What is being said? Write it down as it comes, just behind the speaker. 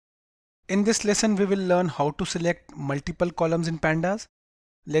In this lesson, we will learn how to select multiple columns in Pandas.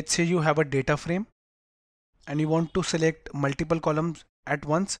 Let's say you have a data frame and you want to select multiple columns at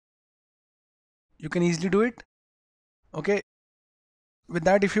once. You can easily do it. Okay. With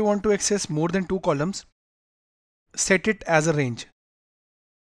that, if you want to access more than two columns, set it as a range.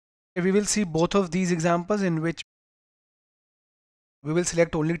 We will see both of these examples in which we will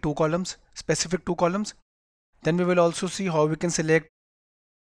select only two columns, specific two columns. Then we will also see how we can select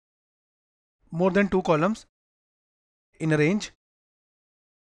more than two columns in a range.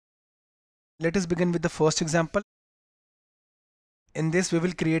 Let us begin with the first example. In this, we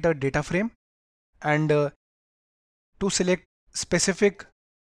will create a data frame and to select specific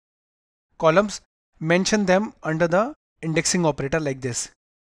columns, mention them under the indexing operator like this.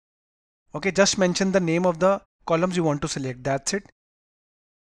 Okay, just mention the name of the columns you want to select. That's it.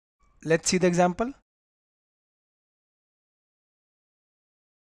 Let's see the example.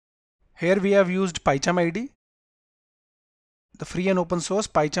 Here we have used PyCharm ID, the free and open source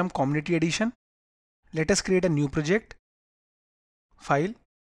PyCharm Community Edition. Let us create a new project. File,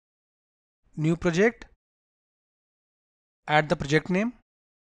 new project, add the project name.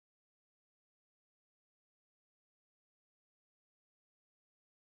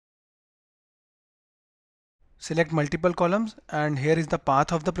 Select multiple columns and here is the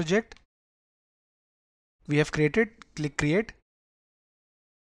path of the project we have created. Click create.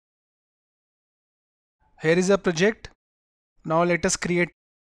 Here is a project. Now let us create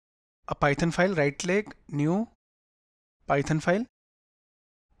a Python file. Right click, new Python file.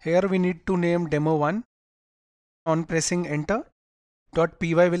 Here we need to name demo1. On pressing enter,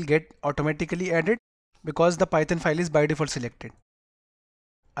 .py will get automatically added because the Python file is by default selected.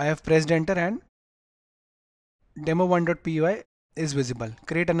 I have pressed enter and demo1.py is visible.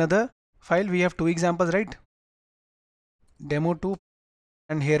 Create another file. We have two examples, right? Demo2,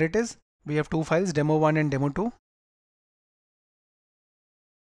 and here it is. We have two files, demo1 and demo2.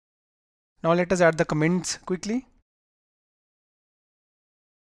 Now let us add the comments quickly.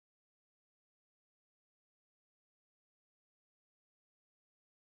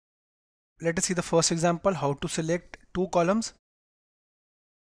 Let us see the first example, how to select two columns.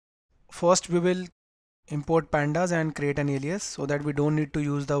 First, we will import pandas and create an alias so that we don't need to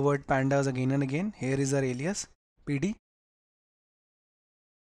use the word pandas again and again. Here is our alias, pd.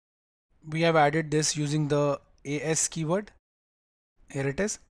 We have added this using the as keyword. Here it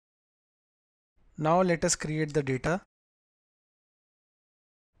is. Now let us create the data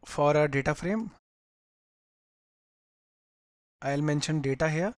for our data frame. I'll mention data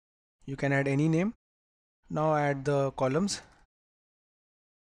here. You can add any name. Now add the columns.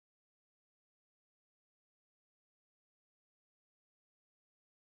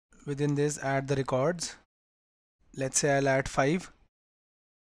 Within this, add the records. Let's say I'll add 5.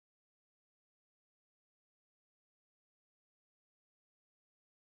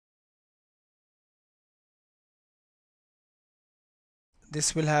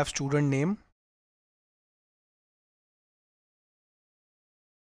 This will have student name.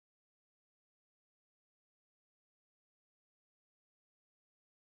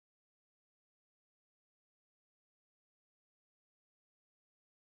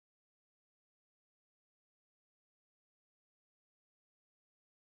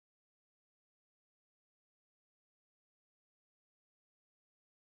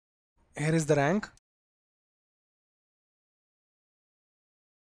 Here is the rank.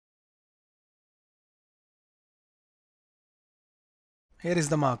 Here is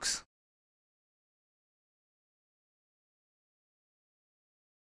the marks.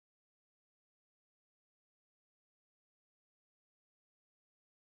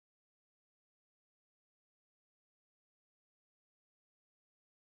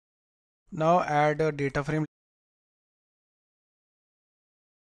 Now add a data frame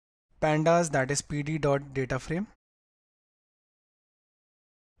pandas, that is pd.dataframe.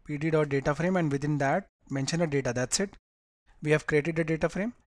 pd.dataframe, and within that mention a data. That's it. We have created a data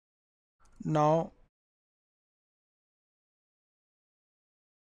frame. Now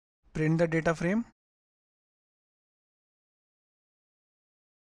print the data frame.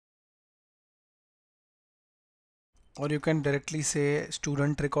 Or you can directly say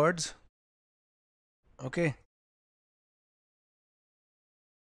student records. Okay.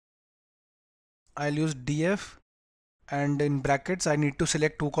 I'll use df, and in brackets I need to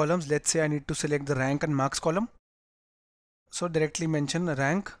select two columns. Let's say I need to select the rank and marks column. So directly mention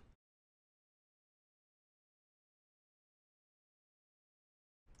rank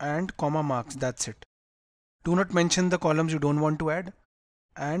and comma marks. That's it. Do not mention the columns you don't want to add,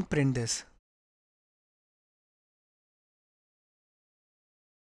 and print this.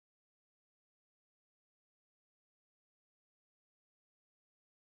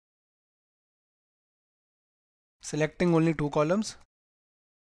 selecting only two columns.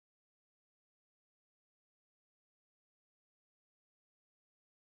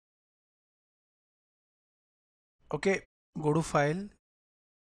 Okay, go to file,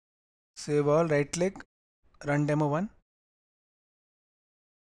 save all, right click, run demo 1.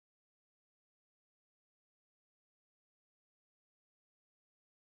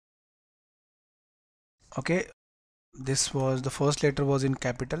 Okay, this was the first letter was in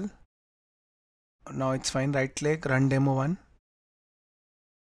capital. Now it's fine, right click, run demo 1.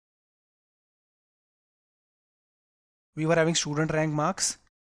 We were having student rank marks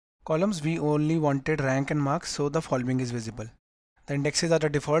columns, we only wanted rank and marks, so the following is visible. The indexes are the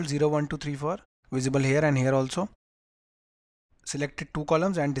default 0, 1, 2, 3, 4, visible here and here also. Selected two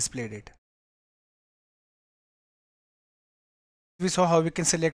columns and displayed it. We saw how we can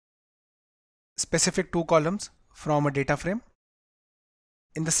select specific two columns from a data frame.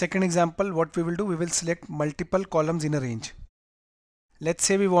 In the second example, what we will do, we will select multiple columns in a range. Let's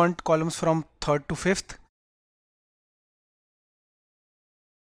say we want columns from 3rd to 5th.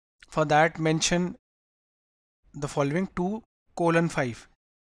 For that, mention the following 2:5.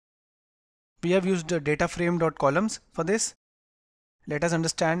 We have used DataFrame.columns for this. Let us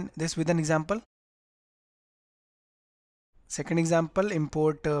understand this with an example. Second example,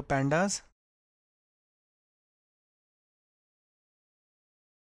 import pandas.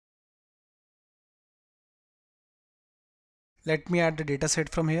 Let me add the dataset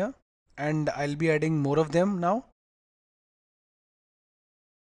from here, and I'll be adding more of them now.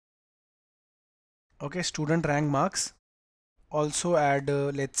 Okay, student rank marks. Also add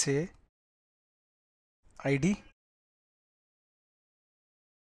let's say ID.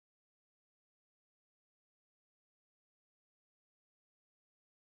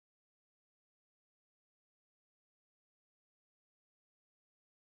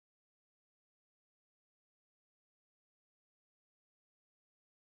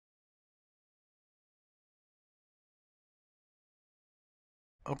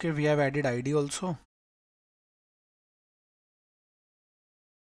 Okay, we have added ID also.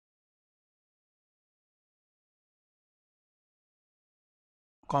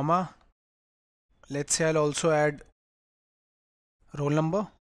 Comma. Let's say I'll also add roll number.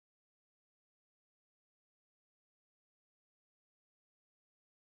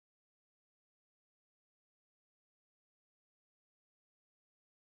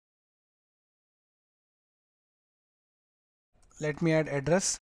 Let me add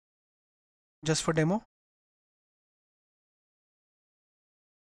address just for demo.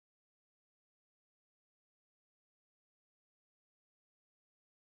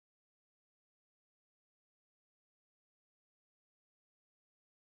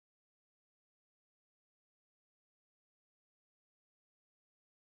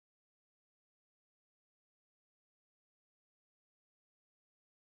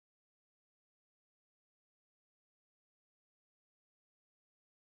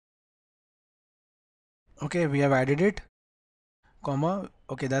 Okay, we have added it. Comma.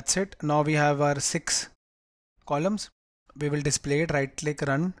 Okay, that's it. Now we have our 6 columns. We will display it. Right click,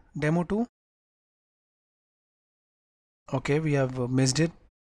 run demo 2. Okay, we have missed it.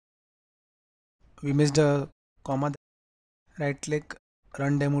 We missed a comma. Right click,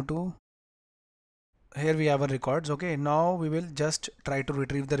 run demo 2. Here we have our records. Okay, now we will just try to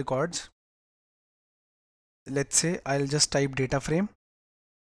retrieve the records. Let's say I'll just type data frame.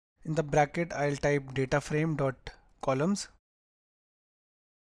 In the bracket, I'll type data frame dot columns.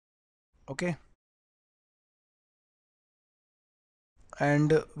 Okay.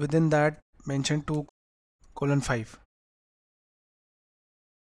 And within that, mention 2:5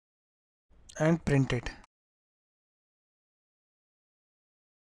 and print it.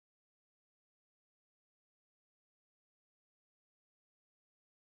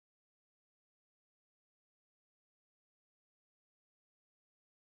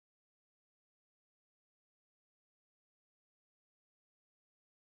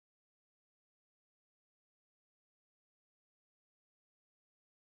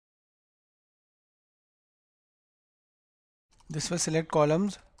 This will select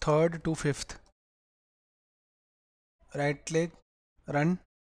columns 3rd to 5th. Right click, run.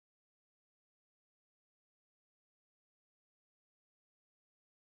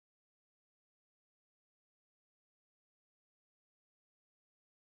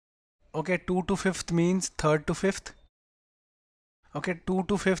 Okay, 2 to 5th means 3rd to 5th. Okay, 2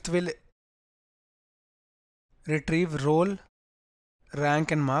 to 5th will retrieve roll,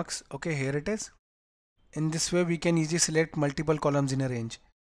 rank and marks. Okay, here it is. In this way, we can easily select multiple columns in a range.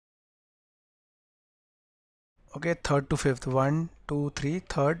 Okay, 3rd to 5th, 1, 2, 3,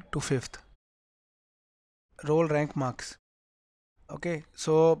 3rd to 5th. role rank marks. Okay,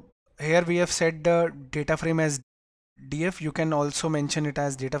 so here we have set the data frame as df. You can also mention it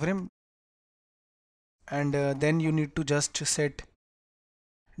as data frame, and then you need to just set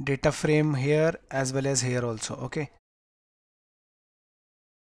data frame here as well as here also. Okay,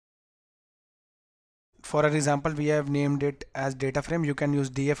 for our example we have named it as data frame. You can use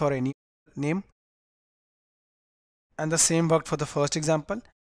df or any name, and the same worked for the first example.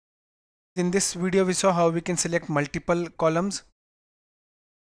 In this video we saw how we can select multiple columns.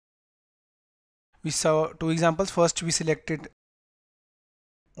 We saw two examples. First we selected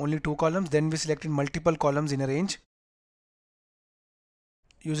only two columns, then we selected multiple columns in a range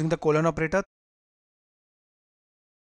using the colon operator.